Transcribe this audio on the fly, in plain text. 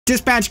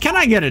Dispatch, can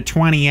I get a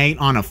 28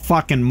 on a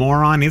fucking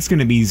moron? It's going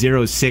to be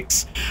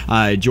 06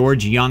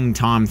 George Young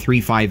Tom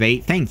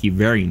 358. Thank you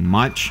very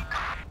much.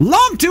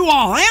 Love to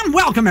all and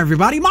welcome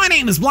everybody. My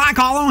name is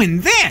BLacKHaLLoW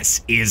and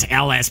this is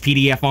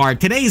LSPDFR.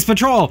 Today's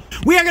patrol,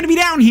 we are going to be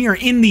down here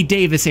in the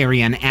Davis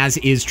area, and as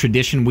is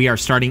tradition, we are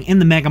starting in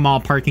the Mega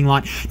Mall parking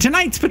lot.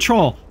 Tonight's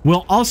patrol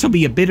will also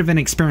be a bit of an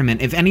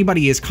experiment. If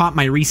anybody has caught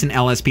my recent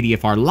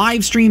LSPDFR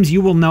live streams,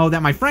 you will know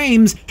that my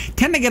frames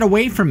tend to get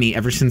away from me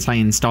ever since I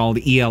installed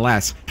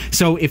ELS.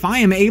 So if I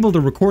am able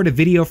to record a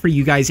video for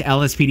you guys,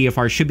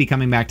 LSPDFR should be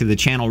coming back to the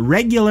channel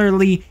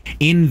regularly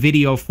in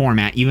video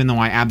format. Even though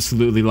I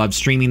absolutely love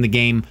streaming the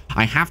game,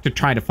 I have to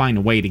try to find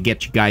a way to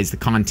get you guys the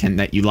content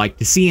that you like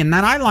to see and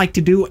that I like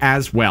to do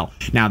as well.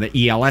 Now that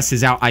ELS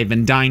is out, I've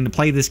been dying to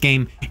play this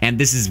game, and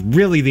this is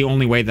really the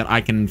only way that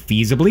I can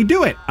feasibly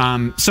do it.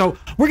 So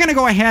we're gonna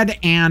go ahead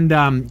and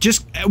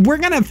we're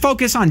gonna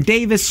focus on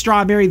Davis,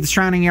 Strawberry, the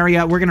surrounding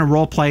area. We're gonna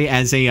role play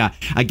as a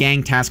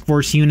gang task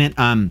force unit.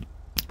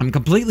 I'm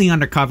completely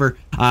undercover,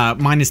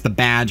 minus the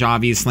badge,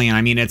 obviously, and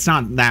I mean, it's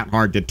not that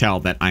hard to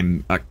tell that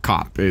I'm a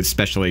cop,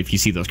 especially if you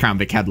see those Crown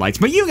Vic headlights,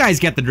 but you guys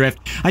get the drift.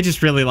 I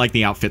just really like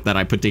the outfit that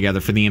I put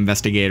together for the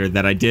investigator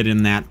that I did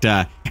in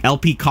that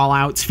LP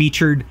Callouts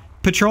featured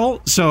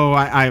patrol, so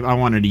I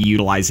wanted to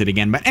utilize it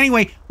again. But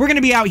anyway, we're going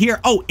to be out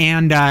here. Oh,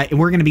 and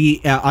we're going to be,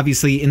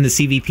 obviously, in the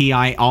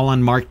CVPI, all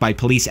unmarked by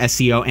police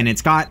SCO, and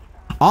it's got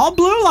all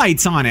blue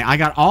lights on it. I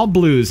got all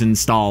blues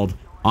installed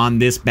on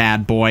this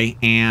bad boy,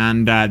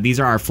 and these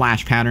are our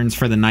flash patterns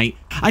for the night.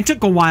 I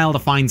took a while to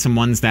find some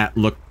ones that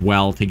look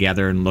well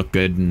together and look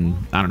good and,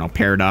 I don't know,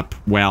 paired up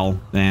well,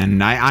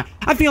 and I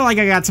feel like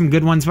I got some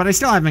good ones, but I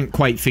still haven't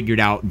quite figured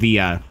out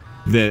the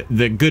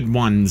good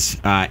ones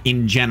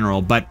in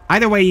general. But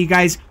either way, you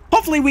guys,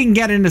 hopefully we can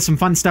get into some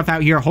fun stuff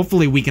out here.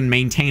 Hopefully we can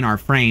maintain our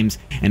frames,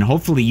 and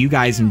hopefully you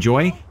guys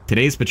enjoy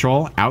today's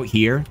patrol out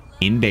here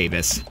in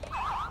Davis.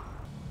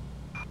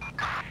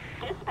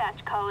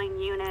 Calling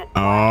unit.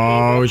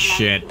 Oh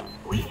shit.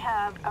 We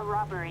have a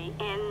robbery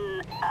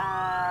in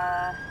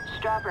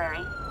Strawberry.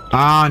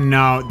 Oh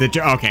no.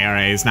 Okay,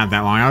 alright, it's not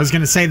that long. I was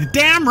gonna say the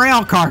damn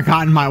rail car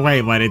got in my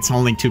way, but it's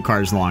only 2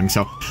 cars long.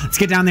 So let's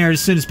get down there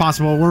as soon as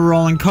possible. We're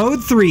rolling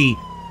code 3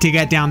 to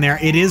get down there.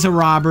 It is a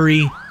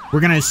robbery. We're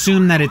gonna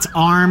assume that it's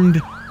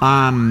armed.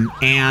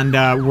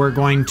 We're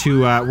going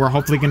to we're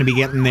hopefully gonna be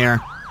getting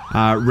there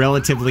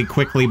relatively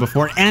quickly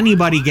before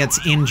anybody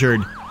gets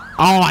injured.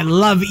 Oh, I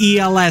love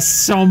ELS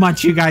so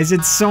much, you guys.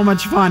 It's so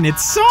much fun.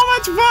 It's so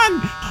much fun.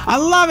 I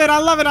love it. I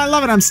love it. I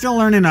love it. I'm still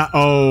learning.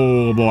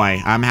 Oh,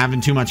 boy. I'm having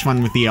too much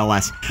fun with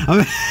ELS.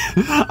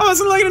 I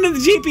wasn't looking at the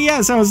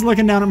GPS. I was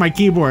looking down at my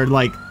keyboard.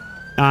 Like,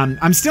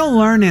 I'm still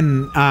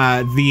learning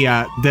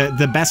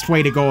the best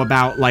way to go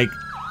about, like,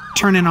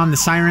 turning on the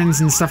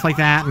sirens and stuff like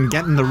that and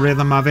getting the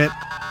rhythm of it.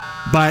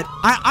 But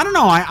I don't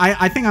know.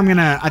 I think I'm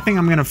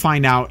gonna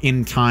find out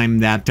in time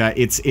that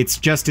it's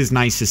just as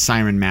nice as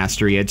Siren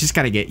Mastery. I just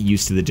gotta get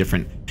used to the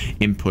different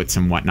inputs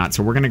and whatnot.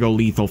 So we're gonna go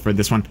lethal for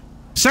this one,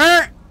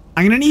 sir.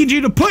 I'm gonna need you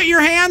to put your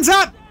hands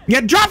up.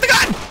 Yeah, drop the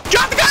gun.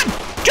 Drop the gun.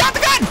 Drop the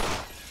gun.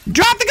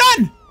 Drop the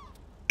gun.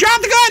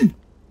 Drop the gun.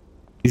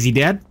 Is he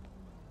dead?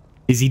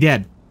 Is he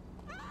dead?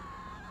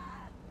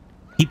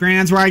 Keep your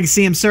hands where I can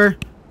see him, sir.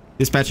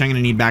 Dispatch, I'm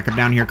gonna need backup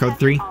down here. Code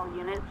 3.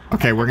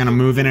 Okay, we're gonna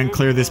move in and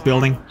clear this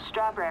building.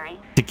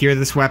 Secure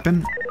this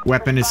weapon.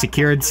 Weapon is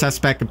secured.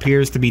 Suspect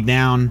appears to be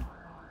down.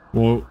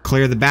 We'll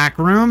clear the back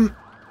room.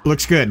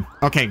 Looks good.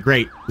 Okay,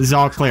 great. This is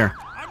all clear.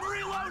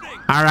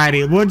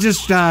 Alrighty, we'll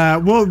just,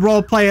 we'll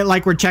role play it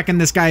like we're checking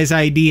this guy's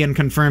ID and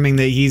confirming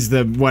that he's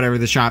the, whatever,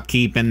 the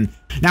shopkeep, and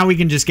now we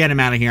can just get him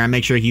out of here and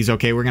make sure he's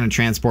okay. We're gonna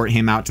transport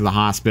him out to the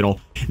hospital.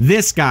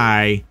 This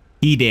guy,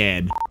 he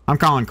dead. I'm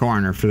calling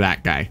coroner for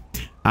that guy.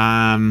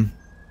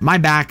 My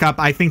backup,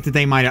 I think that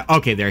they might have...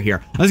 Okay, they're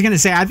here. I was going to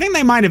say, I think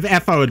they might have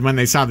FO'd when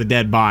they saw the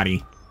dead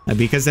body.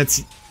 Because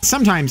that's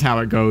sometimes how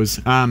it goes.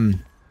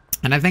 And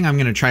I think I'm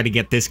going to try to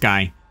get this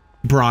guy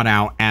brought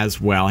out as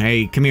well.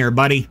 Hey, come here,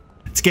 buddy.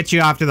 Let's get you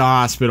off to the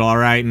hospital, all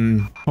right?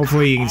 And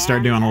hopefully you can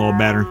start doing a little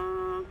better.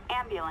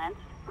 Ambulance,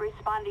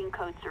 responding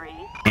code 3.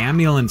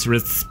 Ambulance,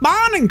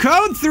 responding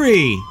code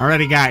 3.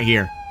 Already got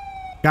here.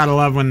 Gotta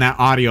love when that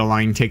audio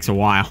line takes a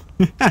while.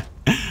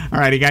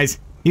 Alrighty, guys.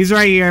 He's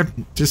right here.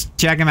 Just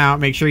check him out.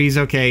 Make sure he's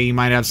okay. He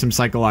might have some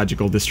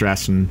psychological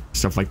distress and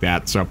stuff like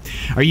that. So,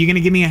 are you going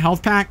to give me a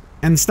health pack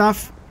and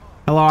stuff?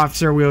 Hello,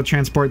 officer. We'll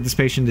transport this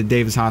patient to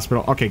Davis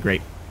Hospital. Okay,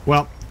 great.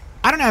 Well,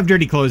 I don't have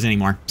dirty clothes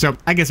anymore, so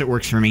I guess it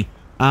works for me.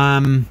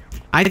 I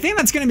think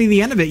that's going to be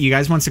the end of it, you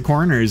guys, once the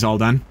coroner is all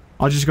done.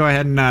 I'll just go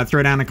ahead and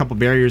throw down a couple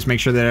barriers, make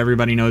sure that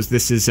everybody knows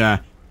this is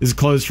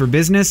closed for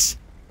business,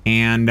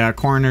 and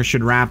coroner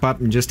should wrap up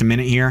in just a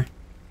minute here.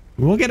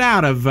 We'll get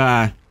out of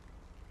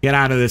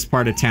this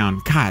part of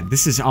town. God,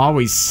 this is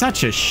always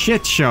such a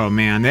shit show,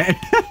 man.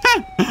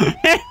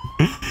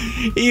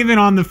 Even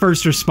on the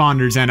first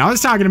responders end. I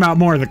was talking about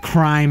more of the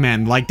crime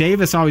end. Like,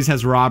 Davis always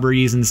has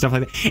robberies and stuff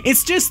like that.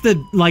 It's just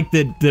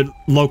the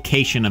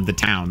location of the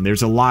town.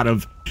 There's a lot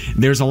of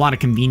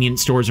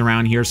convenience stores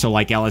around here, so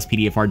like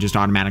LSPDFR just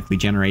automatically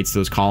generates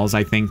those calls,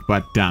 I think.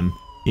 But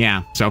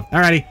yeah, so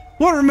alrighty,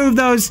 we'll remove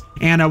those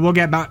and we'll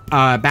get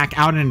back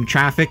out into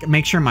traffic.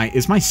 Make sure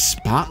is my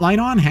spotlight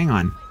on? Hang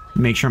on,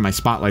 make sure my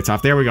spotlight's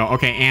off. There we go.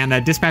 Okay,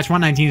 and dispatch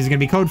 119 is going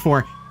to be code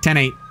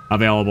 410-8,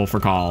 available for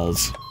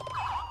calls.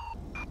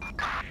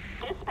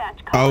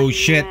 Oh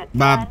shit,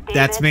 Bob,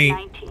 that's me.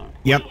 19.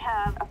 Yep. We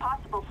have a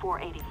possible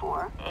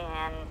 484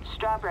 in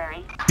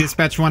Strawberry.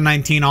 Dispatch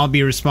 119, I'll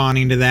be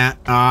responding to that.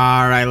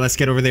 Alright, let's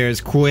get over there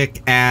as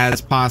quick as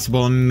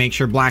possible and make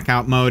sure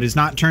blackout mode is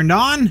not turned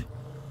on.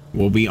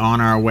 We'll be on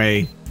our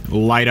way.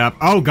 Light up.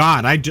 Oh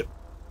god, I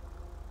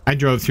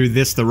drove through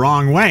this the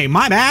wrong way.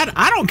 My bad.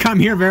 I don't come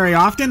here very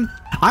often.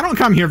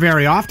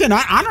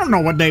 I don't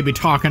know what they be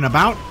talking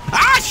about.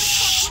 Ah,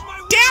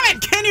 damn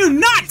it! Can you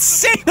not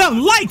see the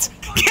lights?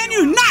 Can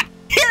you not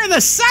hear the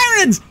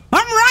sirens?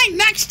 I'm right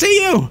next to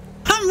you.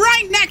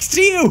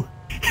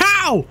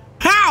 How?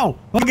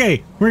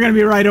 Okay, we're gonna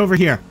be right over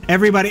here.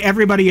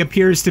 Everybody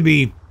appears to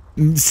be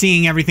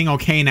seeing everything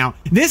okay now.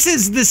 This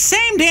is the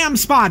same damn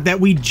spot that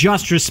we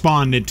just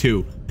responded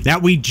to.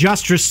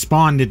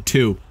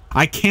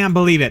 I can't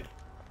believe it.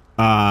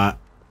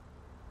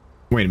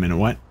 Wait a minute,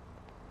 what?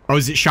 Oh,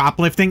 is it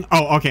shoplifting?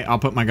 Oh, okay, I'll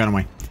put my gun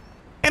away.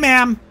 Hey,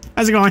 ma'am.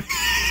 How's it going?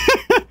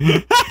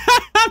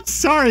 I'm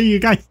sorry, you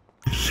guys.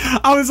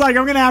 I was like,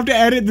 I'm gonna have to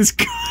edit this.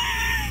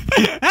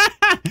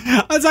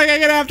 I was like, I'm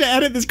gonna have to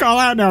edit this call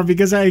out now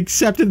because I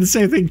accepted the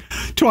same thing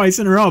twice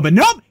in a row. But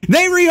nope,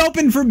 they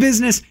reopened for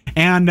business,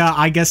 and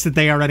I guess that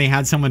they already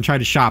had someone try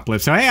to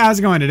shoplift. So hey, how's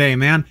it going today,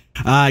 man?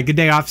 Good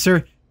day,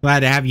 officer.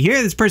 Glad to have you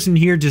here. This person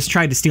here just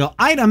tried to steal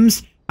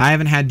items. I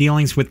haven't had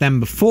dealings with them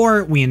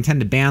before. We intend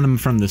to ban them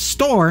from the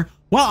store.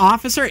 Well,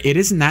 officer, it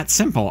isn't that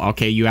simple.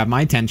 Okay, you have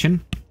my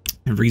attention.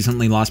 I've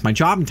recently lost my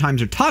job and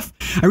times are tough.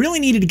 I really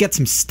needed to get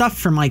some stuff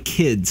for my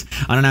kids.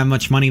 I don't have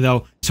much money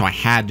though, so I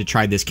had to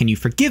try this. Can you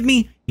forgive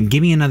me and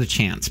give me another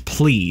chance,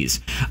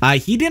 please?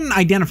 He didn't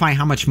identify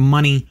how much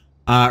money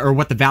or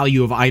what the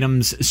value of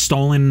items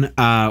stolen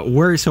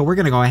were, so we're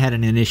gonna go ahead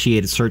and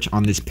initiate a search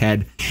on this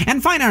ped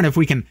and find out if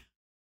we can...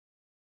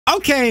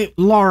 Okay,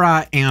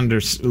 Laura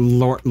Anderson.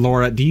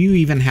 Laura, do you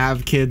even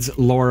have kids?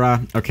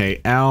 Laura.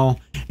 Okay,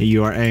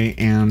 L-U-R-A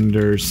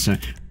Anderson.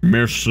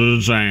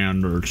 Mrs.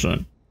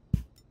 Anderson.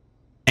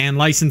 And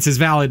license is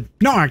valid.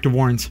 No active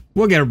warrants.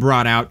 We'll get her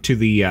brought out to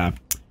the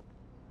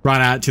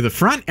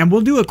front, and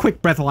we'll do a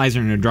quick breathalyzer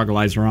and a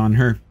drugalyzer on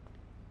her.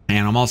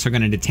 And I'm also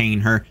going to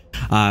detain her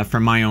for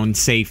my own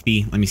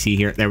safety. Let me see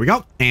here. There we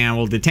go. And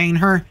we'll detain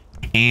her.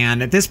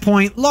 And at this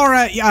point,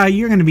 Laura,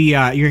 you're gonna be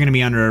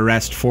under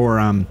arrest for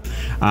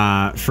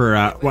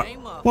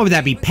what would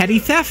that be? Petty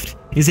theft?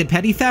 Is it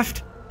petty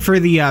theft for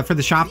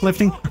the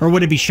shoplifting, or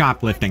would it be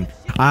shoplifting?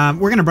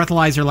 We're gonna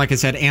breathalyze her, like I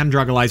said, and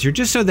drugalyze her,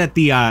 just so that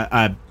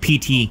the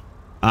PT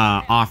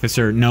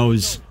officer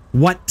knows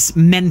what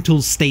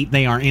mental state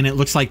they are in. It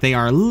looks like they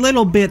are a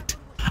little bit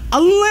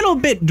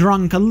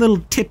drunk, a little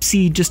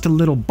tipsy, just a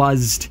little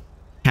buzzed.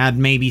 Had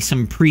maybe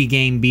some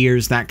pre-game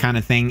beers, that kind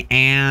of thing,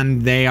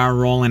 and they are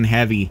rolling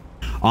heavy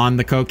on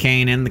the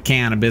cocaine and the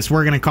cannabis.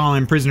 We're going to call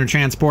in prisoner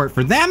transport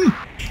for them,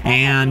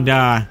 and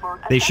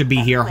they should be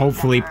here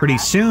hopefully pretty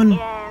soon.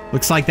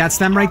 Looks like that's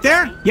them right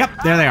there. Yep,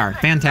 there they are.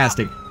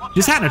 Fantastic.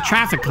 Just had a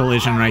traffic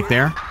collision right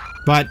there,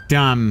 but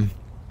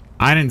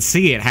I didn't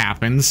see it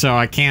happen, so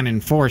I can't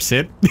enforce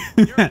it.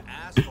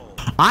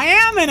 I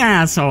am an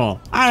asshole.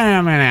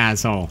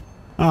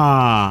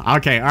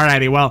 Okay,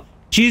 alrighty, well,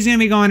 she's gonna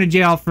be going to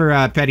jail for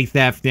petty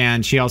theft,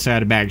 and she also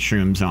had a bag of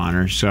shrooms on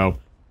her. So,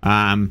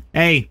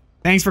 hey,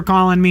 thanks for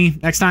calling me.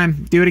 Next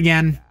time, do it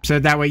again, so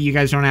that way you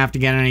guys don't have to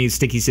get in any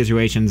sticky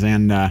situations.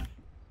 And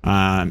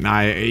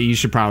you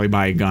should probably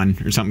buy a gun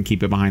or something.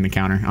 Keep it behind the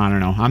counter. I don't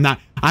know.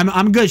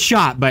 I'm a good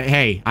shot, but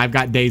hey, I've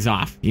got days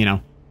off, you know.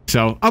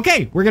 So,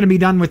 okay, we're gonna be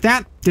done with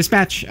that.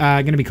 Dispatch,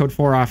 gonna be code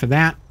 4 off of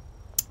that.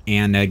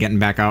 And getting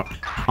back out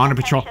on a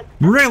patrol.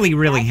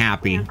 Really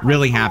happy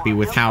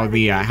with how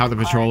the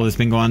patrol has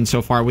been going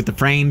so far with the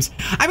frames.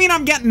 I mean,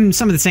 I'm getting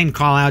some of the same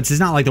call-outs. It's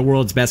not like the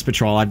world's best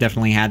patrol. I've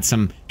definitely had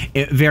some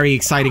very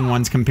exciting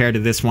ones compared to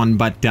this one,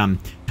 but I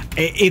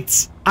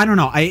don't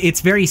know.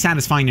 It's very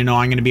satisfying to know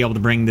I'm going to be able to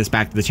bring this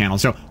back to the channel.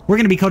 So we're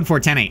going to be code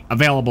 410-8,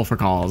 available for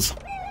calls.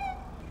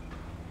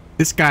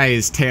 This guy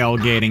is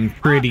tailgating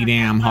pretty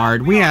damn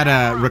hard. We had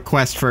a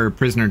request for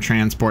prisoner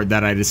transport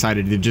that I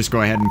decided to just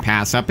go ahead and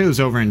pass up. It was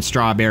over in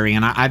Strawberry,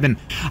 and I've been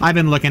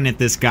looking at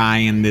this guy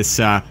and this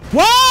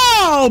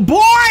whoa, boy,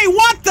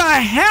 what the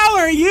hell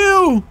are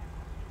you?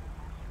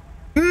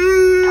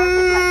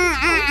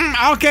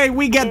 Okay,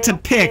 we get to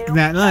pick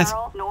that.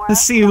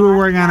 Let's see who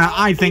we're gonna...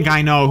 I think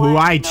I know who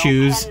I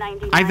choose.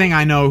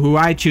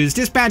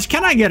 Dispatch,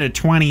 can I get a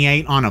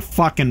 28 on a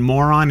fucking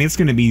moron? It's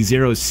gonna be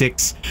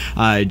 06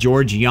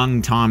 George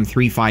Young Tom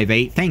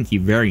 358. Thank you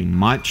very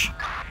much.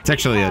 It's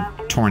actually a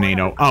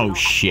tornado. Oh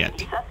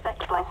shit.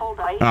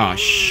 Oh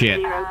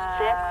shit.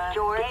 06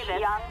 George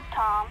Young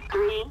Tom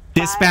 3.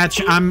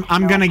 Dispatch,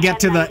 I'm gonna get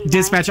to the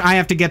dispatch. I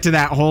have to get to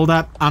that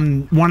holdup.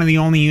 I'm one of the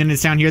only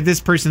units down here. This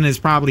person is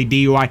probably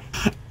DUI.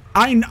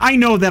 I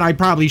know that I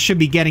probably should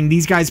be getting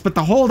these guys, but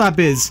the holdup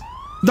is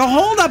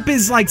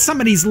like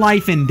somebody's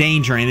life in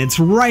danger, and it's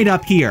right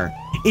up here.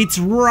 It's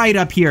right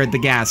up here at the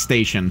gas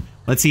station.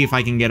 Let's see if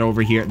I can get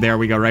over here. There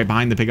we go, right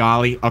behind the pig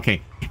ollie.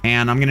 Okay,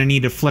 and I'm gonna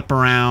need to flip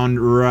around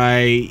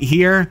right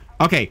here.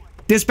 Okay,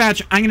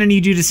 dispatch, I'm gonna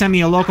need you to send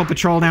me a local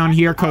patrol down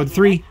here, code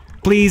 3,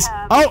 please.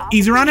 Oh,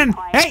 he's running.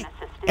 Hey,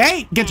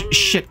 hey, get your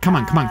shit. Come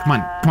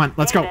on,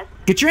 let's go.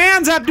 Get your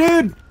hands up,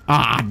 dude.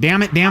 Ah,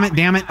 damn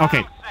it.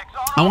 Okay,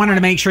 I wanted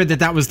to make sure that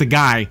that was the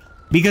guy,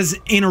 because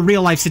in a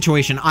real life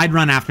situation, I'd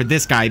run after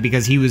this guy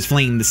because he was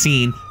fleeing the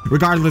scene,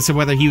 regardless of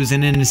whether he was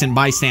an innocent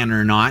bystander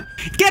or not.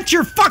 Get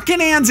your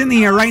fucking hands in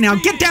the air right now.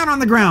 Get down on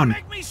the ground.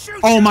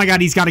 Oh my god,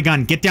 he's got a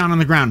gun. Get down on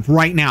the ground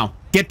right now.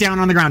 Get down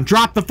on the ground.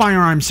 Drop the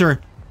firearm, sir.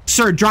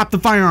 Sir, drop the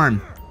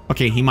firearm.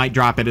 Okay, he might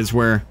drop it as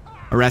we're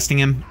arresting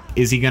him.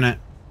 Is he gonna...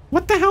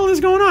 What the hell is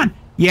going on?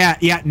 Yeah.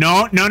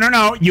 No.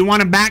 You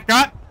want to back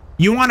up?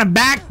 You want to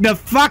back the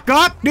fuck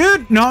up,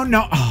 dude? No.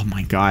 Oh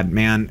my god,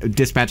 man.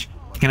 Dispatch,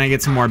 can I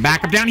get some more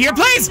backup down here,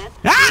 please?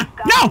 Ah!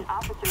 No!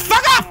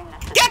 Fuck off!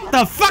 Get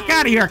the fuck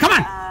out of here! Come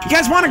on! You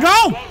guys want to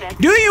go?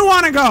 Do you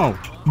want to go?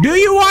 Do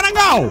you want to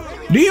go?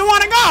 Do you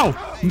want to go?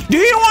 Do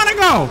you want to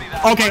go?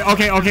 Okay.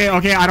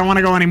 I don't want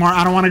to go anymore.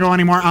 I don't want to go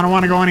anymore.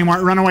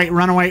 Run away.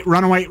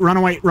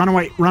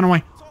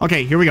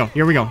 Okay, here we go.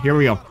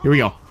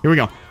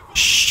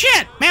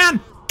 Shit, man!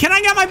 Can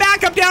I get my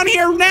backup down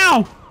here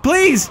now?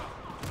 Please!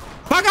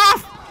 Fuck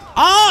off!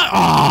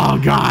 Oh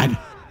god.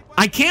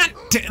 I can't,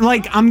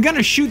 like, I'm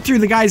gonna shoot through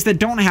the guys that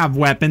don't have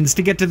weapons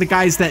to get to the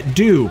guys that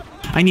do.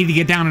 I need to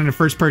get down into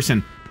first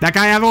person. That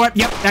guy have a weapon?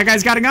 Yep, that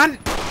guy's got a gun.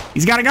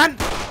 He's got a gun.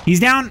 He's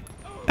down.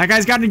 That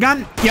guy's got a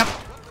gun. Yep.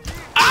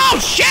 Oh,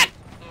 shit!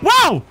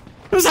 Whoa!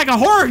 It was like a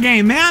horror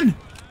game, man.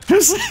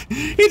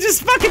 He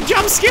just fucking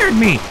jump scared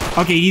me.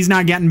 Okay, he's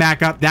not getting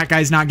back up. That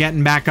guy's not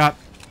getting back up.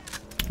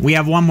 We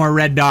have one more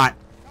red dot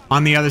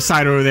on the other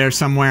side over there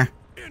somewhere.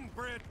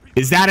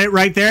 Is that it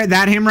right there?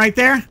 That him right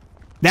there?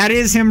 That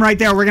is him right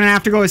there. We're gonna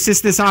have to go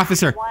assist this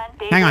officer.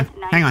 Hang on.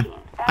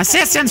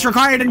 Assistance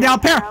required in Del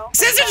Perro.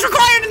 Assistance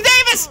required in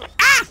Davis!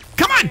 Ah!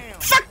 Come on!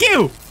 Fuck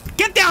you!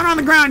 Get down on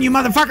the ground, you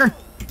motherfucker!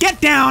 Get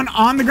down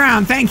on the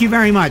ground. Thank you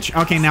very much.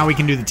 Okay, now we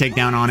can do the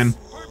takedown on him.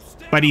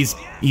 But he's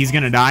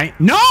gonna die.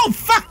 No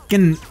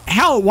fucking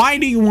hell! Why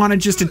do you want to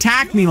just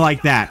attack me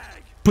like that?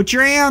 Put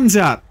your hands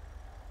up.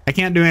 I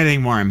can't do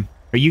anything for him.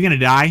 Are you gonna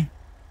die?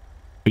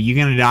 Are you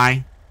gonna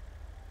die?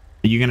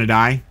 Are you gonna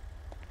die?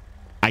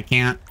 I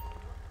can't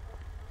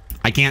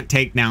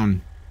take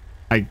down.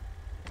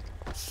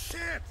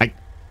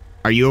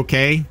 Are you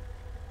okay?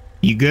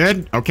 You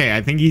good? Okay,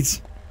 I think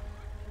he's...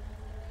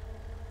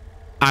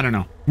 I don't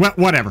know.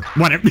 Whatever.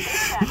 I don't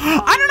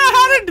know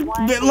how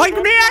to, like,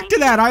 react to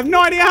that. I have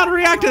no idea how to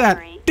react to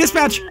that.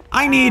 Dispatch,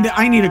 I need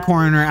a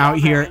coroner out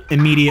here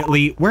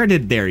immediately.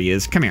 There he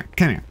is. Come here.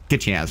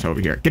 Get your ass over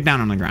here. Get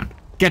down on the ground.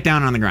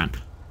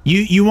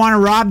 You want to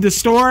rob the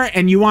store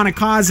and you want to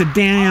cause a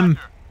damn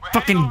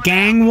fucking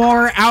gang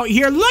war out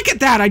here? Look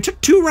at that. I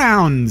took 2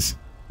 rounds.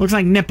 Looks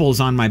like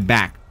nipples on my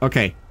back.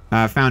 Okay.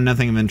 Found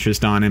nothing of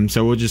interest on him,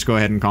 so we'll just go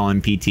ahead and call him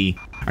PT.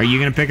 Are you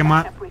gonna pick him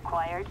up?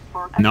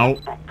 No.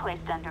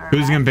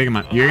 Who's gonna pick him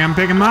up? You're gonna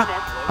pick him up?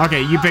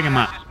 Okay, you pick him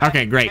up.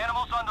 Okay, great.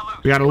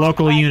 We got a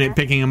local unit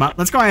picking him up.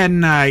 Let's go ahead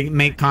and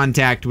make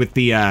contact with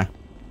the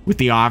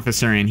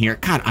officer in here.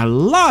 God, I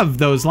love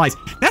those lights.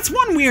 That's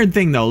one weird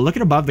thing, though. Look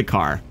at above the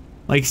car.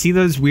 Like, see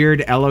those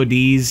weird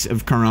LODs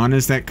of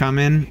Coronas that come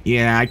in?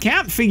 Yeah, I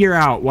can't figure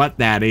out what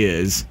that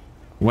is.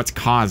 What's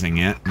causing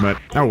it, but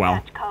oh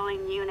well.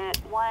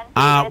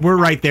 We're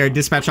right there.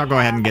 Dispatch, I'll go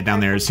ahead and get down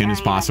there as soon as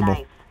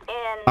possible.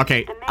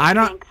 Okay,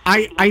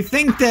 I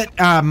think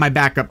that my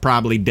backup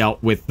probably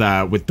dealt with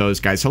those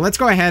guys. So let's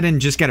go ahead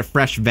and just get a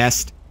fresh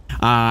vest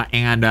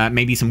and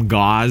maybe some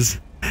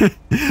gauze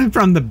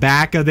from the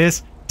back of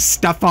this.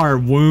 Stuff our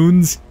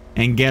wounds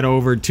and get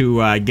over to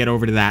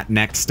that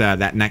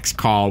next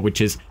call,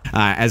 which is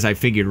as I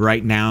figured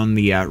right down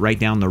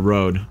the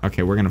road.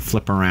 Okay, we're gonna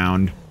flip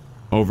around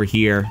over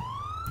here.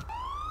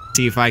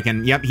 See if I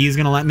can... Yep, he's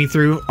gonna let me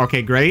through.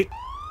 Okay, great.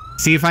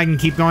 See if I can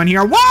keep going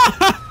here. Whoa!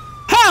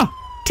 Huh!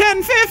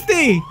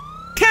 1050!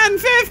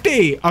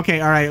 1050!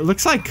 Okay, alright.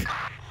 Looks like...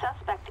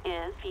 Suspect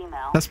is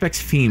female.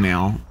 Suspect's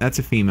female. That's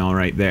a female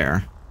right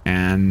there.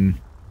 And...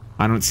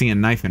 I don't see a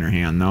knife in her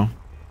hand, though.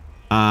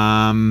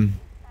 I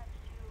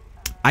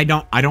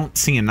don't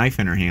see a knife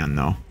in her hand,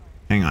 though.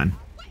 Hang on.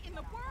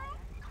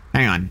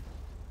 Hang on.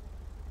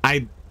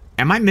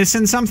 Am I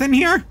missing something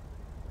here?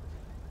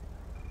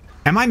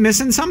 Am I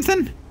missing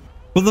something?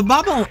 Well, the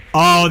bubble...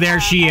 Oh, there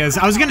she is.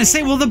 I was gonna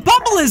say, well, the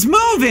bubble is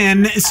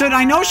moving, so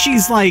I know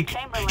she's, like...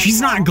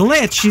 She's not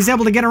glitched. She's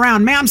able to get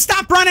around. Ma'am,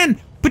 stop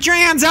running! Put your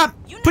hands up!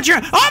 Put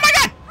your... Oh, my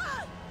God!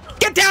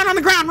 Get down on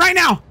the ground right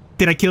now!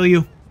 Did I kill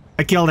you?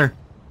 I killed her.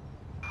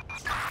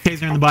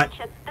 Taser in the butt.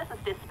 This is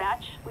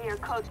dispatch. We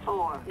clear code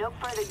 4. No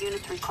further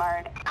units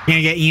required.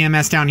 Gonna get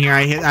EMS down here.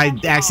 I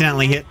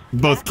accidentally hit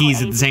both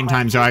keys at the same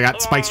time, so I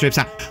got spike strips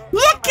out.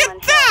 Look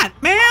at that,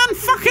 man!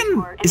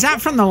 Fucking... Is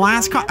that from the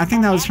last call? I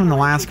think that was from the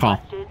last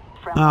call.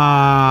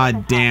 Ah,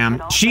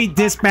 damn.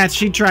 Dispatch,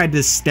 she tried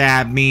to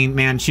stab me.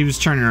 Man, she was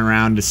turning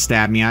around to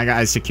stab me.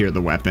 I secured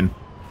the weapon.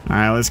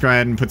 Alright, let's go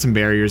ahead and put some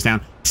barriers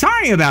down.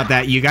 Sorry about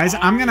that, you guys.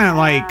 I'm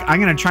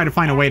gonna try to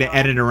find a way to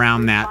edit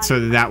around that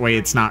so that way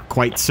it's not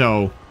quite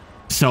so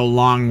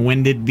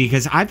long-winded,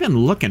 because I've been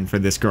looking for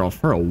this girl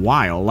for a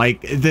while.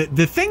 Like,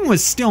 the thing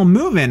was still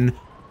moving,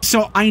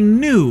 so I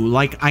knew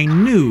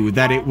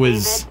that it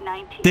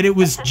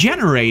was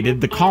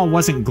generated. The call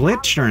wasn't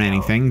glitched or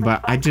anything,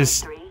 but I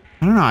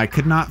don't know, I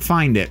could not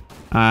find it.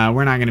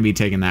 We're not going to be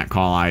taking that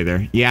call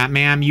either. Yeah,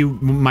 ma'am, you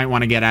might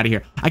want to get out of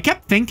here. I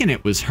kept thinking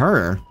it was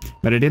her,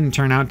 but it didn't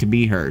turn out to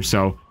be her,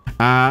 so...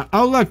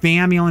 oh, look, the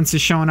ambulance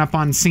is showing up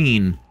on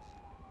scene.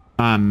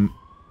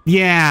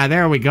 Yeah,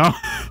 there we go.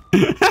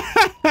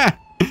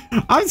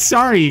 I'm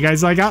sorry, you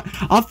guys. Like,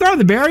 I'll throw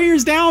the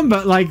barriers down,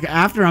 but, like,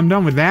 after I'm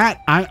done with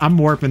that, I'm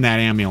warping that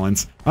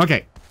ambulance.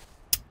 Okay.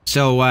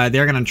 So,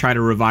 they're going to try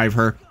to revive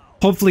her.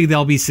 Hopefully,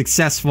 they'll be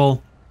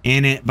successful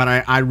in it, but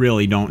I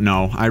really don't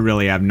know. I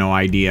really have no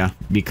idea,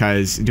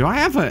 because I don't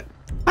even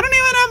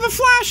have a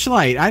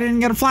flashlight. I didn't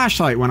get a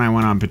flashlight when I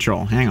went on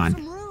patrol. Hang on.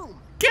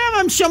 Give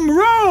him some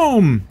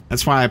room.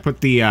 That's why I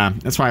put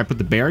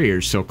the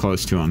barriers so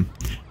close to him.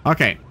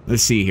 Okay,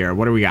 let's see here.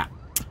 What do we got?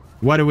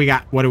 What do we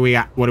got? What do we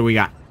got? What do we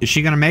got? Is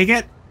she gonna make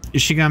it?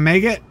 Is she gonna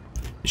make it?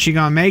 Is she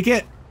gonna make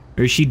it?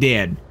 Or is she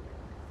dead?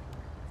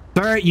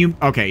 Sir,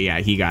 okay, yeah,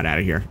 he got out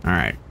of here. All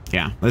right,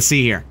 yeah. Let's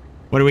see here.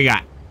 What do we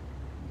got?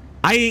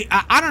 I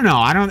don't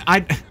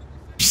know.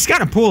 She's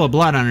got a pool of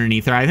blood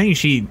underneath her. I think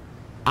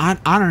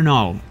I don't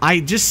know.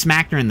 I just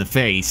smacked her in the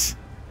face.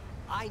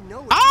 I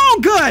know. Oh,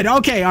 good.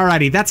 Okay,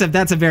 alrighty. That's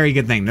a very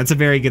good thing. That's a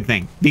very good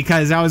thing.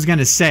 Because I was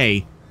gonna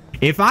say,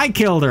 if I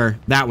killed her,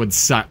 that would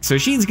suck. So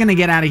she's gonna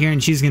get out of here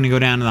and she's gonna go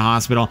down to the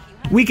hospital.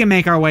 We can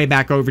make our way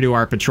back over to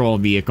our patrol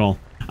vehicle,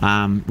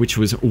 which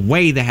was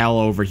way the hell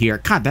over here.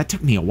 God, that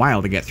took me a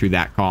while to get through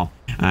that call.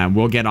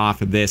 We'll get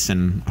off of this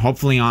and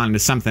hopefully on to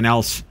something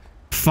else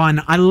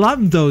fun. I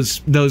love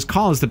those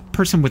calls, the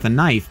person with a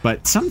knife,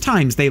 but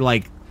sometimes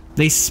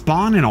they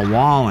spawn in a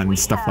wall and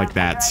stuff like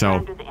that.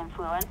 So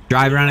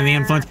drive around in the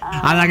influence.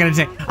 I'm not gonna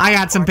say. I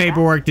got some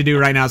paperwork to do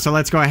right now, so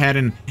let's go ahead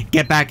and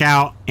get back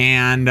out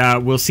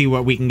and we'll see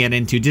what we can get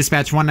into.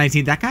 Dispatch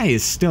 119. That guy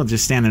is still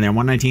just standing there.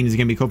 119 is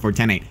gonna be code for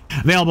 10-8.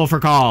 Available for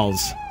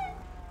calls.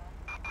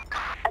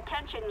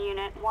 Attention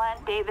Unit 1,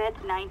 David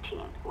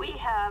 19. We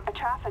have a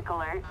traffic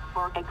alert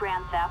for a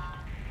grand theft.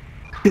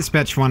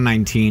 Dispatch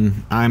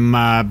 119. I'm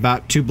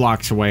about 2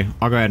 blocks away.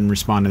 I'll go ahead and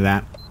respond to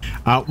that.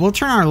 We'll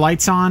turn our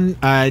lights on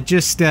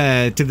just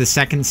to the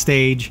second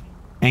stage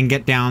and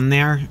get down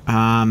there.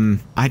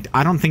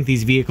 I don't think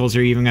these vehicles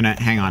are even gonna...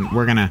 Hang on.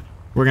 We're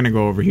gonna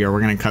go over here. We're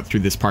gonna cut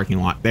through this parking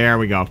lot. There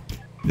we go.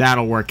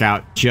 That'll work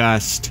out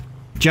just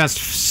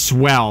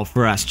swell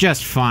for us.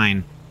 Just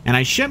fine. And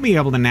I should be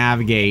able to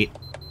navigate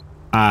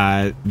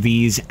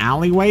these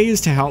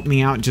alleyways to help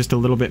me out just a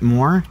little bit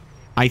more.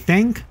 I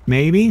think.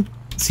 Maybe.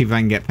 Let's see if I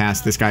can get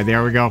past this guy.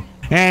 There we go.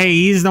 Hey,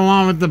 he's the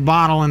one with the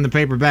bottle and the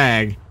paper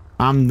bag.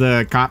 I'm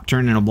the cop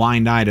turning a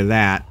blind eye to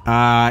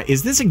that.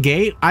 Is this a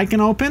gate I can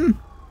open?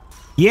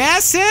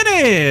 Yes,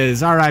 it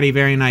is! Alrighty,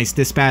 very nice.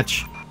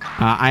 Dispatch.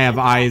 I have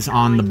eyes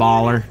on the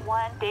baller.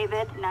 1,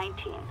 David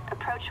 19.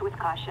 Approach with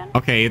caution.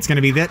 Okay, it's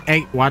gonna be that.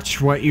 Hey, watch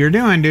what you're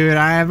doing, dude.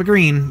 I have a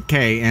green.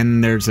 Okay,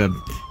 and there's a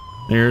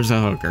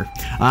hooker.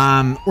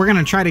 We're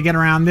gonna try to get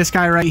around this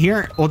guy right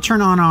here. We'll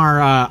turn on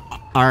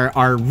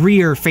our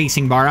rear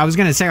facing bar. I was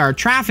gonna say our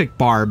traffic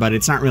bar, but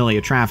it's not really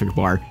a traffic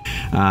bar.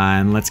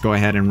 And let's go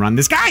ahead and run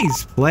this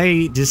guy's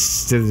play.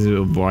 Just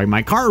oh boy,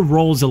 my car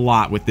rolls a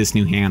lot with this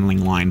new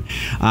handling line.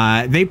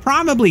 They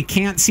probably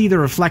can't see the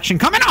reflection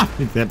coming off.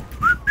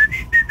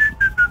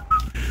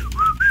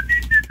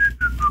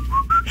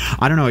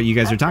 I don't know what you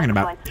guys are talking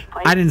about.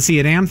 I didn't see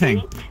a damn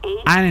thing.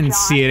 I didn't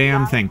see a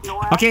damn thing.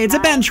 Okay, it's a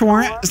bench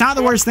warrant. It's not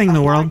the worst thing in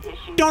the world.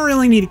 Don't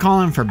really need to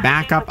call in for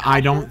backup,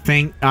 I don't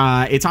think.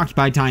 It's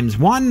occupied times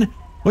 1.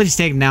 We'll just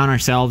take them down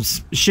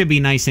ourselves. Should be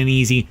nice and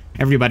easy.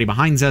 Everybody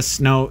behind us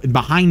knows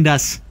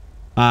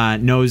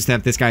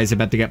that this guy is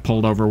about to get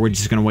pulled over. We're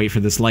just going to wait for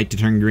this light to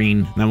turn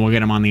green, then we'll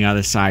get him on the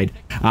other side.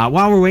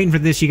 While we're waiting for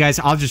this, you guys,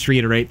 I'll just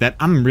reiterate that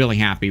I'm really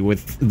happy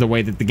with the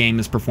way that the game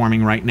is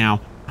performing right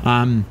now.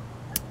 I'm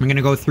going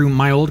to go through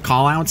my old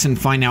callouts and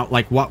find out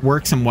like what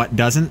works and what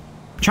doesn't.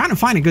 Trying to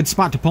find a good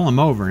spot to pull him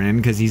over in,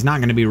 because he's not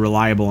going to be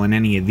reliable in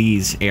any of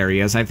these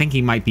areas. I think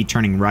he might be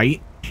turning right.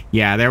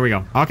 Yeah, there we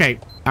go. Okay.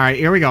 All right,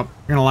 here we go.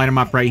 We're going to light him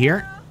up right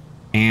here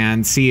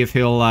and see if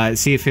he'll,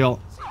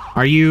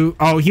 are you,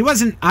 oh, he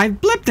wasn't, I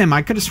blipped him.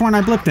 I could have sworn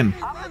I blipped him.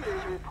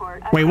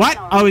 Wait, what?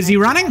 Oh, is he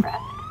running?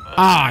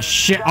 Oh,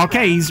 shit.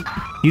 Okay, he's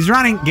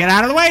running. Get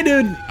out of the way,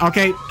 dude.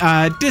 Okay,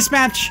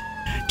 dispatch.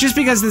 Just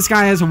because this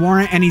guy has a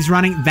warrant and he's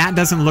running, that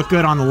doesn't look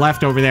good on the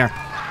left over there.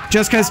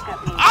 Just because,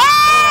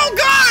 oh,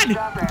 God!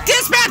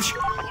 Dispatch!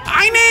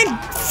 I need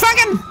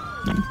fucking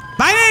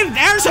I need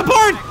air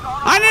support.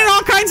 I need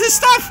all kinds of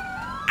stuff.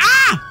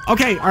 Ah!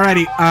 Okay,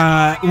 alrighty.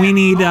 We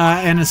need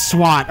a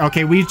SWAT.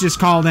 Okay, we've just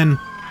called in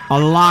a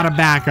lot of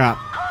backup.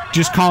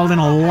 Just called in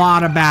a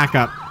lot of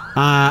backup.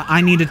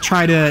 I need to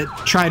try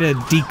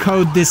to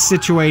decode this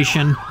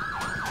situation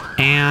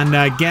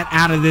and get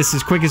out of this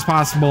as quick as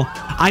possible.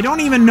 I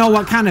don't even know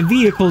what kind of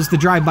vehicles the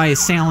drive-by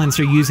assailants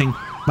are using,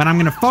 but I'm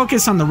gonna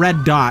focus on the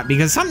red dot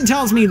because something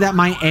tells me that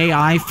my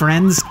AI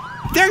friends,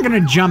 they're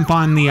gonna jump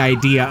on the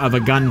idea of a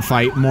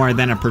gunfight more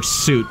than a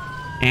pursuit.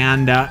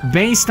 And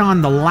based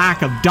on the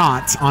lack of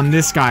dots on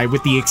this guy,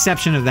 with the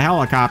exception of the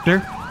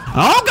helicopter,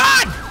 oh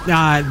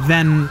god!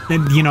 Then,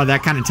 you know,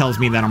 that kind of tells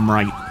me that I'm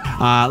right.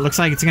 Looks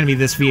like it's gonna be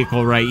this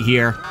vehicle right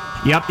here.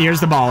 Yep,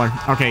 here's the baller.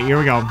 Okay, here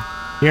we go.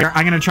 Here,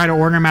 I'm gonna try to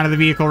order him out of the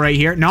vehicle right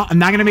here. No, I'm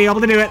not gonna be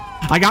able to do it.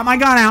 I got my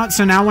gun out,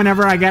 so now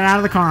whenever I get out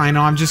of the car, I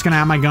know I'm just gonna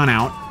have my gun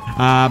out.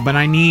 But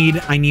I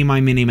need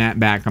my mini-map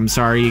back. I'm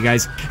sorry, you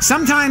guys.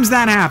 Sometimes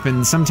that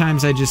happens.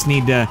 Sometimes I just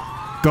need to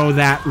go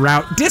that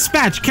route.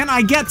 Dispatch, can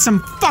I get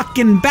some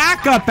fucking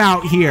backup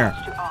out here?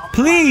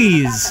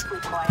 Please.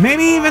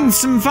 Maybe even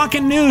some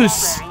fucking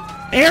noose.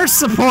 Air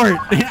support.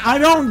 I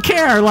don't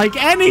care. Like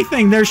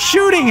anything. They're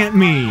shooting at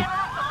me.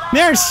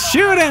 They're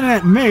shooting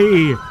at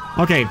me.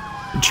 Okay.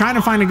 I'm trying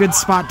to find a good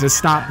spot to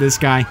stop this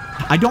guy.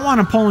 I don't want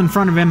to pull in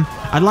front of him.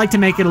 I'd like to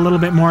make it a little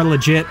bit more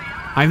legit.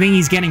 I think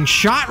he's getting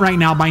shot right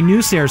now by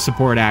noose air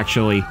support,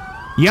 actually.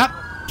 Yep.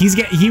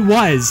 He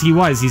was.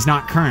 He's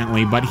not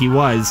currently, but he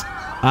was.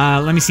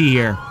 Let me see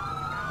here.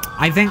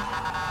 I think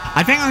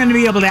I'm going to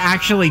be able to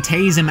actually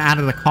tase him out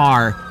of the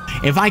car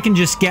if I can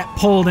just get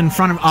pulled in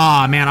front of...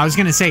 Aw, man, I was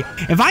going to say,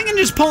 if I can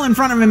just pull in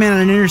front of him at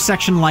an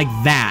intersection like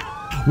that,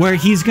 where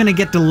he's going to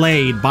get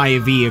delayed by a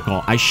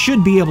vehicle, I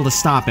should be able to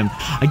stop him.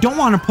 I don't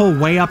want to pull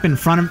way up in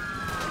front of...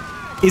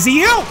 Is he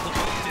you?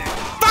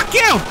 Fuck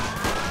you!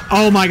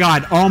 Oh my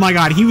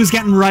god, he was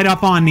getting right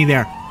up on me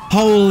there.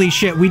 Holy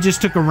shit, we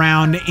just took a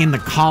round in the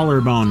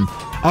collarbone.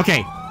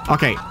 Okay.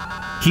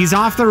 He's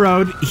off the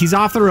road.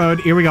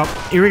 Here we go.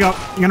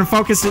 I'm gonna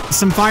focus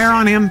some fire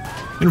on him.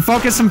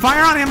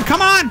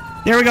 Come on!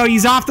 There we go,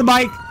 he's off the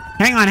bike.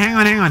 Hang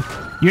on.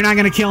 You're not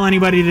gonna kill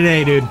anybody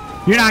today, dude.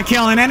 You're not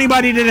killing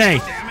anybody today.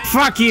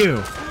 Fuck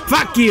you.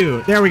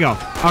 There we go.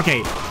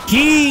 Okay.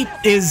 He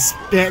is...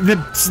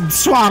 the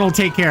SWAT will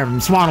take care of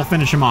him. SWAT will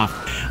finish him off.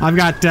 I've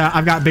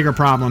got bigger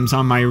problems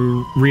on my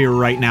rear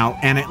right now,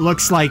 and it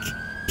looks like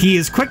he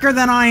is quicker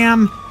than I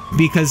am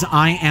because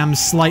I am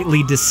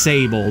slightly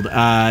disabled.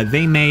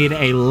 They made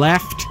a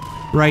left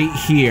right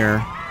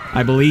here,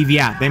 I believe.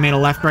 Yeah, they made a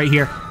left right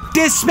here.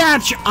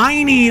 Dispatch!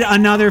 I need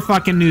another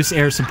fucking noose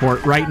air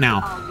support right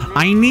now.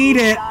 I need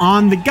it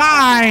on the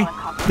guy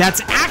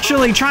that's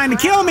actually trying to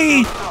kill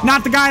me,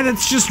 not the guy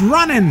that's just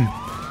running.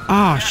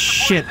 Oh,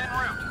 shit.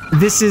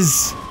 This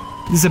is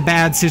a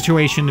bad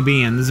situation to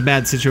be in.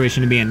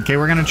 Okay,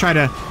 we're gonna try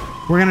to...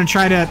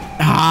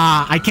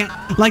 I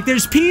can't... Like,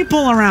 there's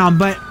people around,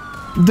 but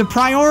the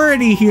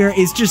priority here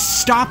is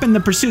just stopping the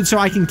pursuit so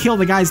I can kill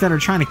the guys that are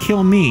trying to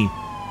kill me.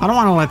 I don't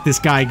want to let this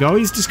guy go.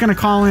 He's just gonna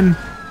call in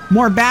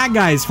more bad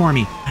guys for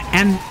me.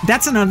 And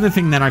that's another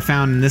thing that I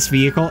found in this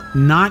vehicle.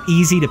 Not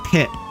easy to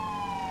pit.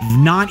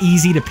 Not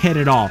easy to pit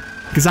at all.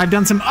 Because I've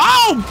done some...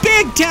 Oh!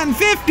 Big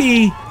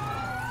 1050!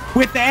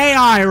 With the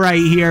AI right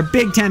here.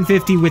 Big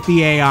 1050 with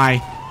the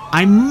AI.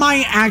 I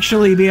might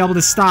actually be able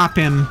to stop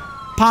him.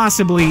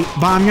 Possibly.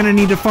 But I'm going to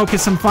need to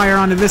focus some fire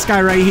onto this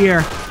guy right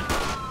here.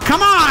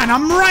 Come on!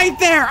 I'm right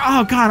there!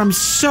 Oh, God. I'm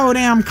so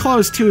damn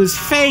close to his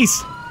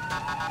face.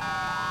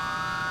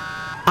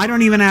 I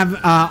don't even have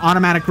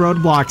automatic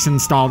roadblocks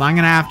installed. I'm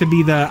going to have to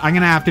be the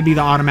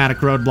automatic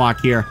roadblock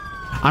here.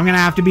 I'm going to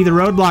have to be the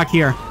roadblock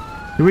here.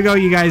 Here we go,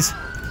 you guys.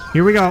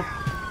 Here we go.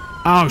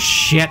 Oh,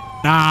 shit.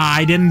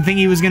 I didn't think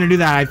he was going to do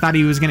that. I thought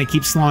he was going to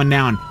keep slowing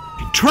down.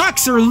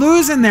 Trucks are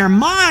losing their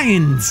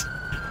minds.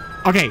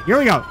 Okay, here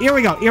we go.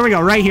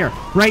 Right here.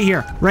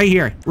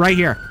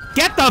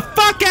 Get the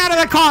fuck out of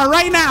the car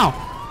right now.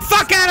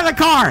 Fuck out of the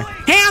car.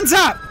 Hands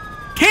up.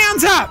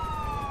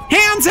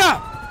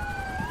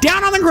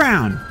 Down on the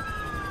ground.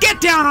 Get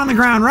down on the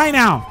ground right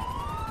now.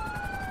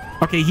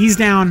 Okay, he's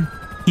down.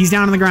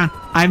 On the ground.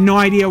 I have no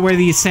idea where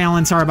the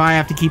assailants are, but I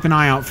have to keep an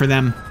eye out for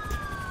them.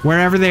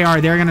 Wherever they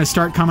are, they're going to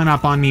start coming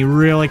up on me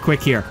really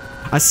quick here.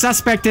 A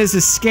suspect has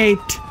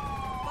escaped.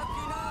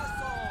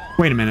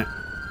 Wait a minute.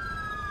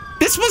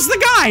 This was the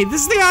guy.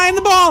 This is the guy in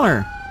the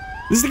baller.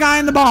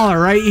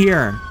 Right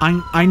here.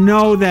 I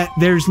know that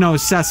there's no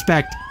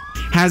suspect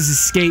has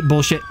escaped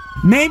bullshit.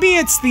 Maybe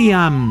it's the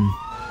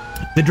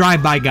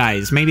drive-by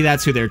guys. Maybe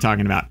that's who they're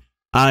talking about.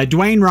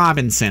 Dwayne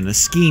Robinson, a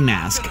ski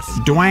mask.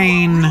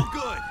 Dwayne,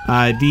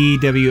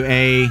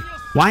 D-W-A-Y-N-E?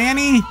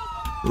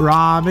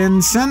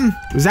 Robinson?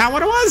 Was that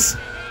what it was?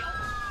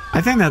 I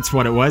think that's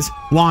what it was.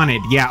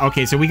 Wanted. Yeah,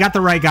 okay, so we got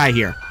the right guy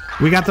here.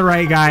 We're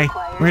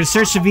gonna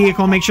search the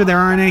vehicle, make sure there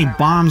aren't any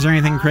bombs or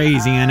anything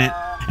crazy in it.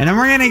 And then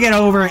we're gonna get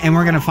over and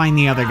we're gonna find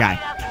the other guy.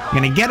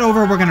 We're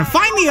gonna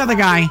find the other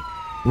guy.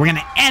 We're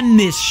gonna end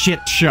this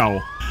shit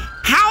show.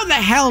 How the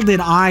hell did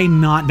I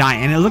not die?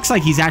 And it looks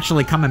like he's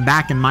actually coming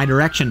back in my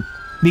direction.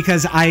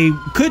 because I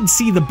could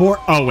see the board.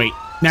 Oh, wait.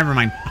 Never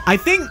mind. I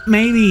think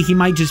maybe he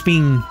might just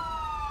being...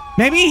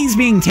 Maybe he's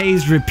being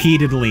tased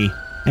repeatedly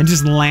and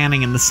just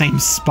landing in the same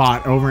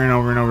spot over and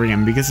over and over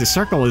again because the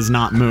circle is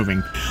not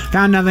moving.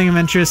 Found nothing of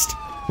interest.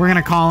 We're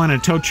going to call in a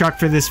tow truck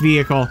for this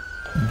vehicle.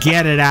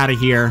 Get it out of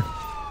here.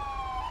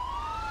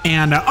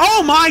 And,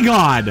 oh my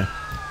God!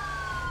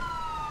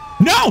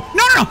 No!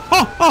 No,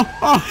 no, no!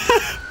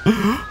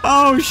 Oh!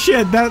 Oh,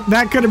 shit.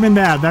 That could have been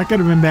bad. That could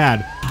have been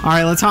bad. All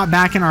right, let's hop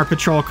back in our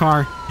patrol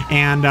car,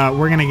 and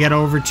we're going to get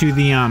over to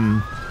the,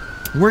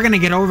 we're going to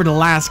get over to the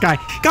last guy.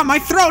 God, my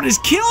throat is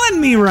killing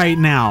me right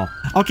now.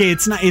 Okay,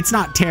 it's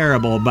not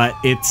terrible, but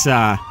it's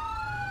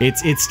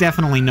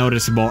definitely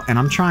noticeable, and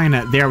I'm trying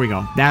to... There we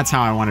go. That's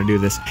how I want to do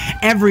this.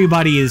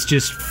 Everybody is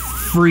just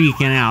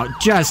freaking out.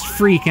 Just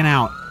freaking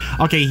out.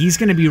 Okay, he's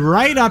going to be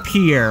right up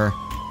here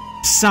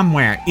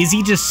somewhere. Is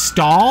he just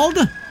stalled?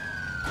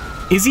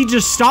 Is he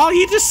just stalled?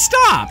 He just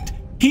stopped.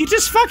 He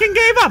just fucking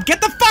gave up. Get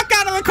the fuck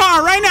out of the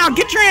car right now.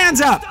 Get your hands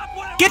up.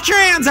 Get your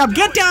hands up.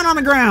 Get down on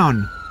the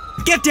ground.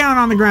 Get down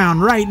on the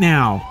ground right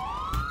now.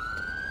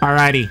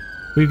 Alrighty.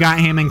 We've got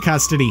him in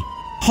custody.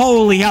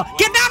 Holy hell.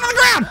 Get down on the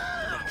ground.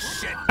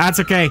 That's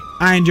okay.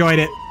 I enjoyed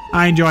it.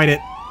 I enjoyed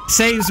it.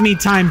 Saves me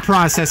time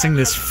processing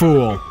this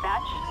fool.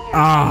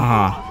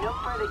 Ah.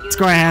 Let's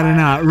go ahead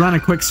and run a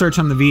quick search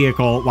on the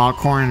vehicle while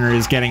Coroner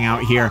is getting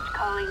out here.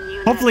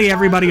 Hopefully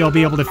everybody will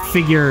be able to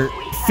figure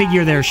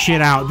their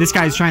shit out. This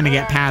guy's trying to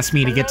get past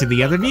me to get to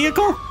the other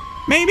vehicle?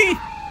 Maybe?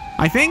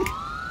 I think?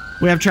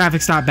 We have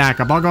traffic stop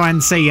backup. I'll go ahead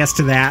and say yes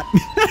to that.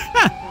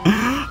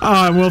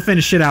 And we'll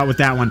finish it out with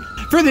that one.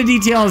 Further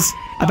details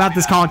about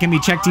this call can be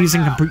checked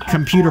using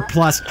Computer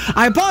Plus.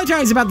 I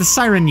apologize about the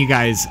siren, you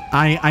guys.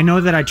 I know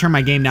that I turned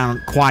my game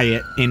down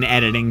quiet in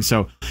editing,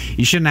 so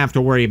you shouldn't have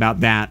to worry about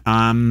that.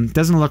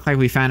 Doesn't look like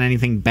we found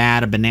anything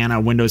bad. A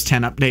banana Windows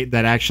 10 update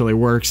that actually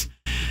works.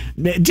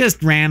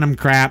 Just random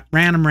crap.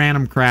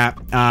 Random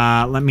crap.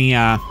 Let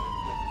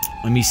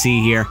me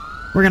see here.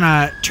 We're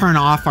gonna turn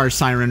off our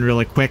siren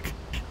really quick.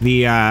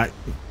 The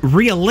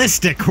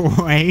realistic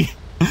way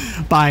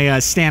by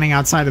standing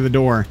outside of the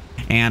door.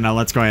 And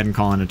let's go ahead and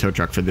call in a tow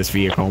truck for this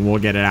vehicle. We'll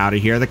get it out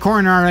of here. The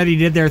coroner already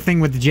did their thing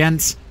with the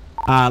gents.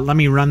 Let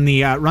me run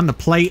the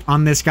plate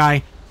on this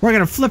guy. We're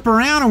gonna flip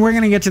around and we're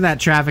gonna get to that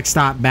traffic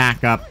stop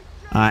back up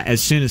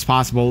as soon as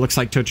possible. Looks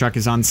like tow truck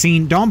is on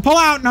scene. Don't pull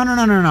out.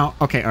 No.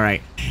 Okay, all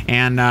right.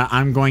 And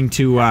I'm gonna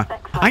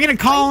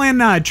call in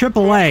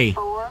AAA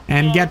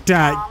and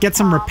get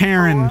some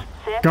repairing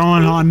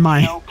going on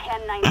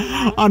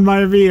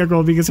my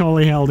vehicle because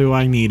holy hell do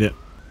I need it.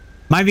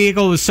 My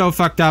vehicle was so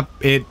fucked up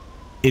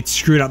it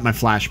screwed up my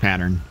flash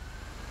pattern.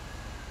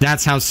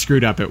 That's how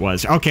screwed up it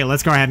was. Okay,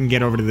 let's go ahead and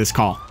get over to this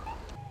call.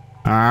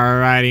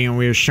 Alrighty, and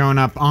we're showing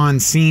up on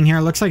scene here.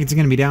 Looks like it's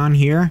gonna be down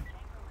here.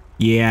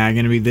 Yeah,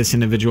 gonna be this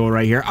individual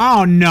right here.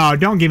 Oh no,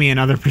 don't give me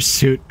another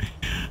pursuit.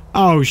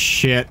 Oh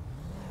shit.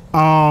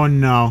 Oh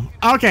no.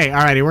 Okay,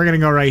 alrighty, we're gonna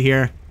go right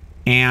here.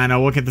 And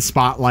we'll get the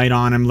spotlight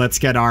on him. Let's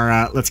get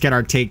our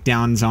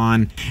takedowns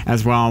on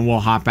as well, and we'll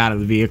hop out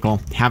of the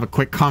vehicle. Have a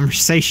quick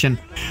conversation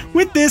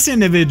with this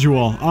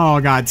individual.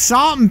 Oh god,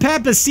 salt and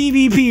pepper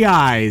CVP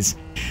eyes.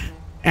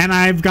 And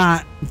I've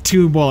got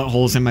 2 bullet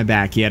holes in my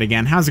back yet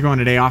again. How's it going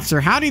today, officer?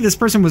 Howdy, this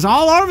person was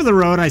all over the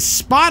road. I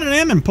spotted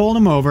him and pulled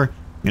him over.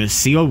 I'm gonna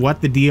see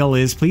what the deal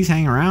is. Please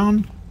hang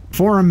around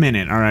for a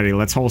minute. Alrighty,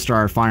 let's holster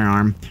our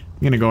firearm.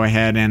 I'm gonna go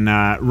ahead and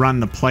run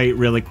the plate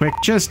really quick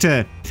just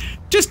to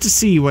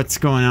see what's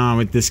going on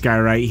with this guy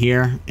right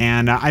here.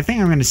 And I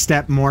think I'm gonna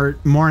step more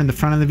in the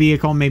front of the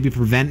vehicle, maybe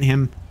prevent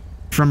him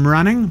from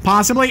running,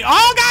 possibly.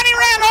 Oh god, he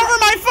ran over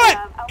my foot!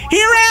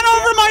 He ran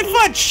over my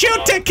foot!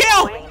 Shoot to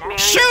kill!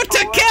 Shoot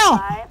to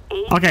kill!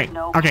 Okay,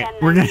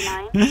 we're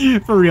gonna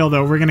for real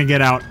though, we're gonna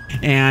get out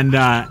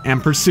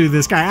and pursue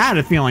this guy. I had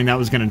a feeling that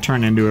was gonna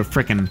turn into a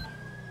frickin'.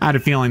 I had a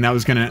feeling that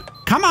was gonna...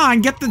 Come on,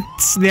 get the...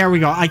 There we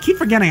go. I keep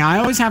forgetting. I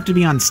always have to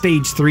be on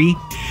stage 3.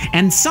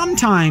 And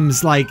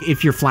sometimes, like,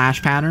 if your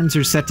flash patterns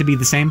are set to be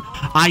the same,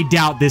 I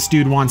doubt this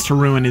dude wants to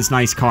ruin his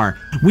nice car.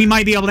 We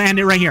might be able to end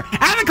it right here.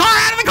 Out of the car!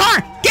 Out of the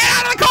car! Get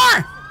out of the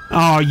car!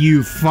 Oh,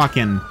 you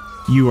fucking...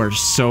 You are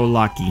so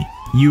lucky.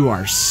 You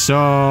are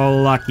so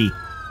lucky.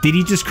 Did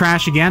he just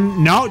crash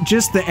again? No,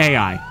 just the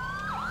AI.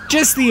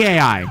 Just the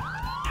AI.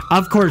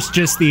 Of course,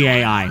 just the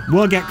AI.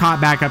 We'll get caught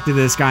back up to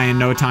this guy in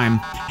no time.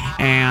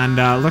 And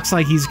looks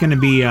like he's going to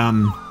be,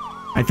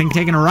 I think,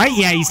 taking a right.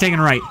 Yeah, he's taking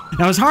a right.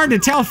 That was hard to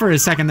tell for a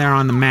second there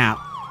on the map.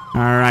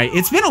 All right.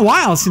 It's been a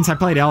while since I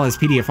played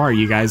LSPDFR,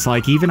 you guys.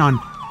 Like, even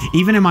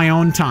in my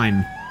own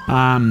time.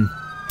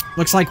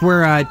 Looks like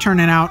we're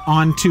turning out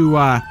onto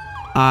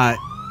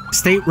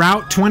State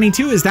Route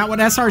 22. Is that what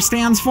SR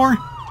stands for?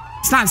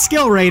 It's not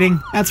skill rating.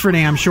 That's for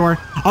damn sure.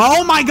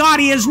 Oh my god,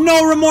 he has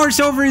no remorse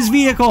over his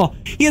vehicle.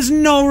 He has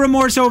no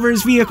remorse over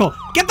his vehicle.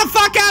 Get the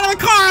fuck out of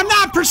the car. I'm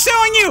not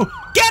pursuing you.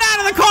 Get out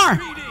of the car.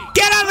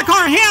 Get out of the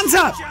car. Hands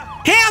up.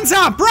 Hands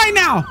up right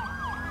now.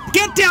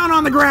 Get down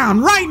on the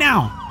ground right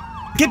now.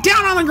 Get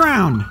down on the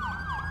ground.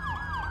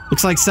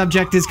 Looks like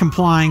subject is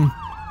complying.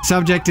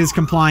 Subject is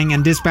complying,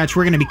 and dispatch,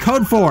 we're going to be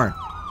code 4.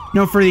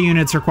 No further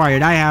units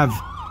required. I have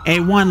a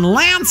 1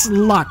 Lance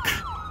Luck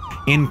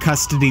in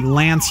custody.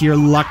 Lance, your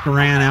luck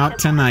ran out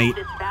tonight.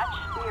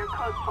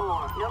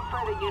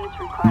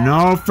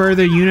 No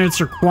further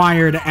units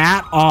required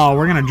at all.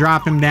 We're going to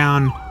drop him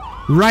down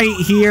right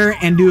here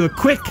and do a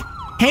quick,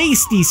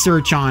 hasty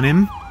search on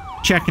him.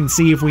 Check and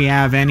see if we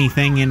have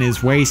anything in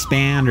his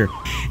waistband or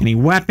any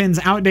weapons.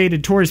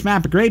 Outdated tourist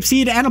map of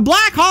grapeseed and a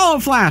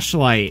BLacKHaLLoW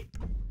flashlight.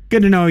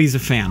 Good to know he's a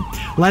fan.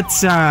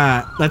 Let's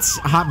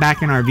hop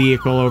back in our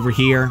vehicle over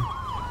here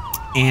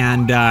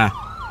and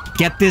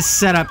get this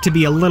set up to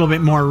be a little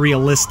bit more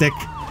realistic.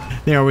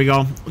 There we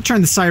go. We'll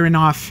turn the siren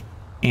off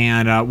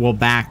and we'll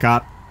back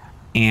up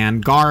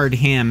and guard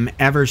him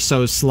ever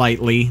so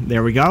slightly.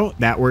 There we go.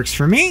 That works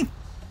for me.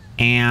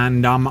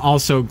 And I'm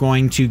also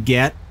going to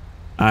get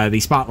the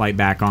spotlight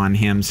back on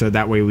him so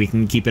that way we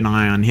can keep an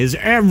eye on his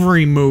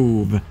every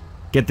move.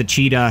 Get the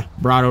cheetah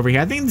brought over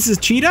here. I think this is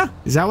cheetah.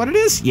 Is that what it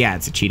is? Yeah,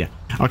 it's a cheetah.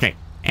 Okay.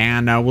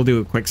 And we'll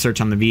do a quick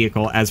search on the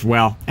vehicle as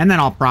well. And then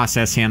I'll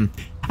process him.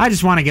 I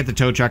just want to get the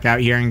tow truck out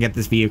here and get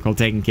this vehicle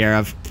taken care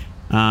of.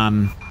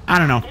 I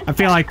don't know. I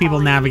feel like people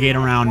navigate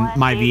around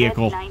my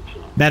vehicle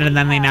better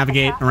than they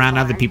navigate around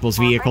other people's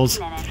vehicles.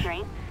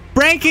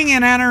 Breaking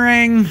and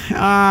entering.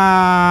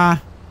 Nah,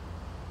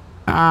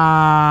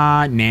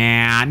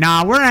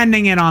 we're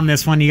ending it on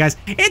this one, you guys.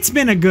 It's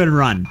been a good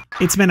run.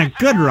 It's been a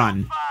good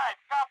run.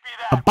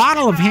 A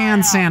bottle of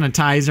hand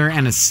sanitizer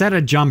and a set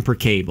of jumper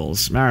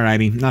cables.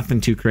 Alrighty,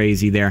 nothing too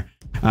crazy there.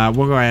 We'll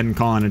go ahead and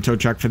call in a tow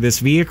truck for this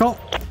vehicle.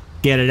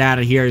 Get it out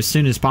of here as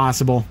soon as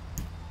possible.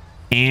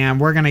 And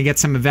we're going to get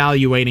some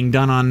evaluating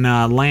done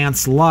on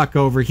Lance Luck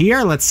over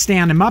here. Let's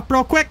stand him up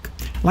real quick.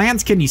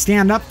 Lance, can you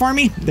stand up for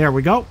me? There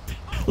we go.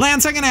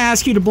 Lance, I'm going to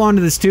ask you to blow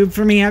into this tube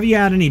for me. Have you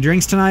had any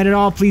drinks tonight at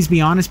all? Please be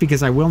honest,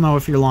 because I will know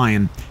if you're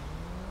lying.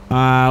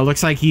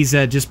 Looks like he's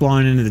just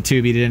blowing into the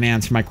tube. He didn't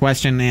answer my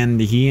question,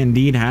 and he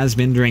indeed has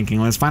been drinking.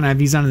 Let's find out if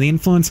he's under the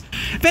influence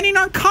of any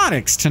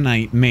narcotics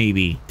tonight,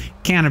 maybe.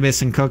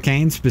 Cannabis and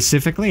cocaine,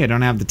 specifically. I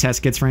don't have the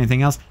test kits for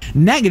anything else.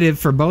 Negative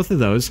for both of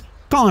those.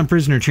 Call in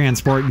prisoner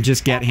transport and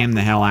just get him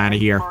the hell out of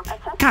here.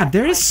 God,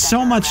 there is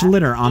so much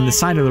litter on the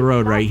side of the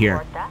road right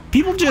here.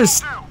 People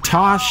just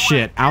toss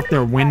shit out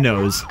their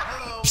windows.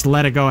 Just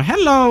let it go.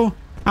 Hello,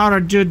 how are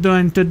you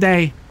doing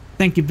today?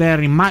 Thank you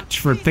very much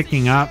for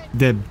picking up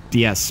the...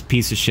 Yes,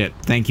 piece of shit.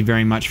 Thank you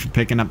very much for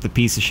picking up the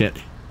piece of shit.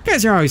 You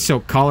guys are always so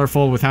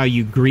colorful with how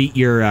you greet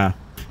your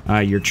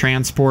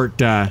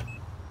transport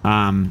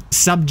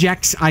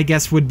subjects, I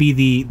guess would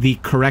be the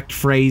correct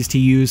phrase to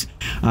use.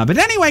 But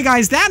anyway,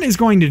 guys, that is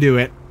going to do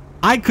it.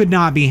 I could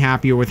not be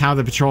happier with how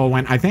the patrol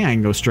went. I think I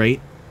can go straight.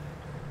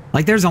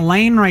 Like, there's a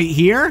lane right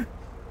here,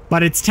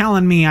 but it's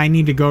telling me I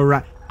need to go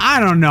right. I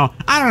don't know.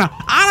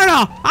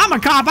 I'm a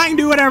cop. I can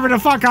do whatever the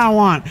fuck I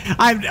want.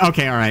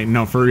 Okay, all right.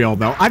 No, for real,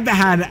 though. I've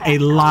had a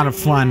lot of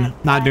fun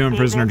not doing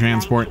prisoner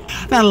transport.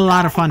 I've had a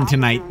lot of fun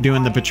tonight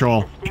doing the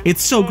patrol.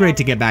 It's so great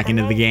to get back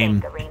into the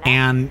game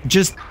and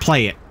just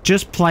play it.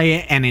 Just play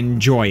it and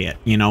enjoy it,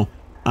 you know?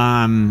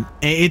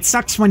 It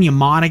sucks when you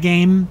mod a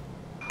game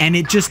and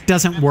it just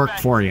doesn't work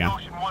for you.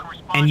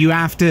 And you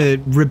have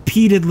to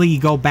repeatedly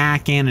go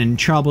back in and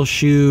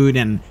troubleshoot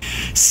and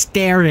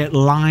stare at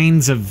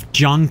lines of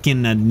junk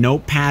in a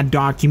notepad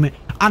document.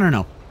 I don't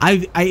know.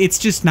 It's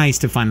just nice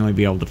to finally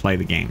be able to play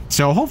the game.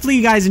 So hopefully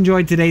you guys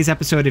enjoyed today's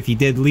episode. If you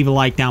did, leave a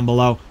like down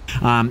below.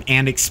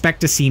 And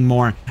expect to see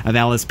more of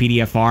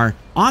LSPDFR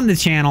on the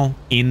channel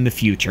in the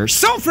future.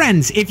 So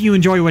friends, if you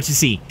enjoy what you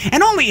see,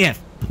 and only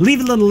if, leave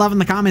a little love in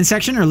the comment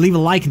section or leave a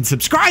like and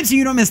subscribe so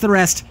you don't miss the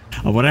rest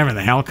of whatever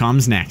the hell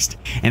comes next.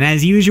 And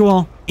as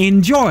usual,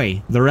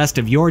 enjoy the rest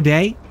of your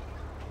day,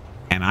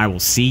 and I will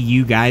see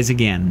you guys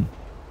again.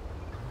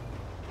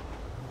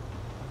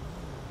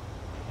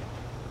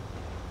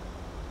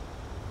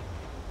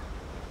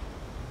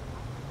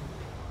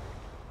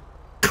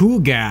 Cool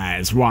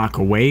guys walk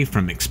away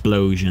from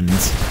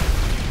explosions.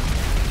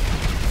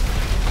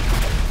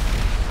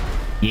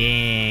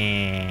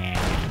 Yeah.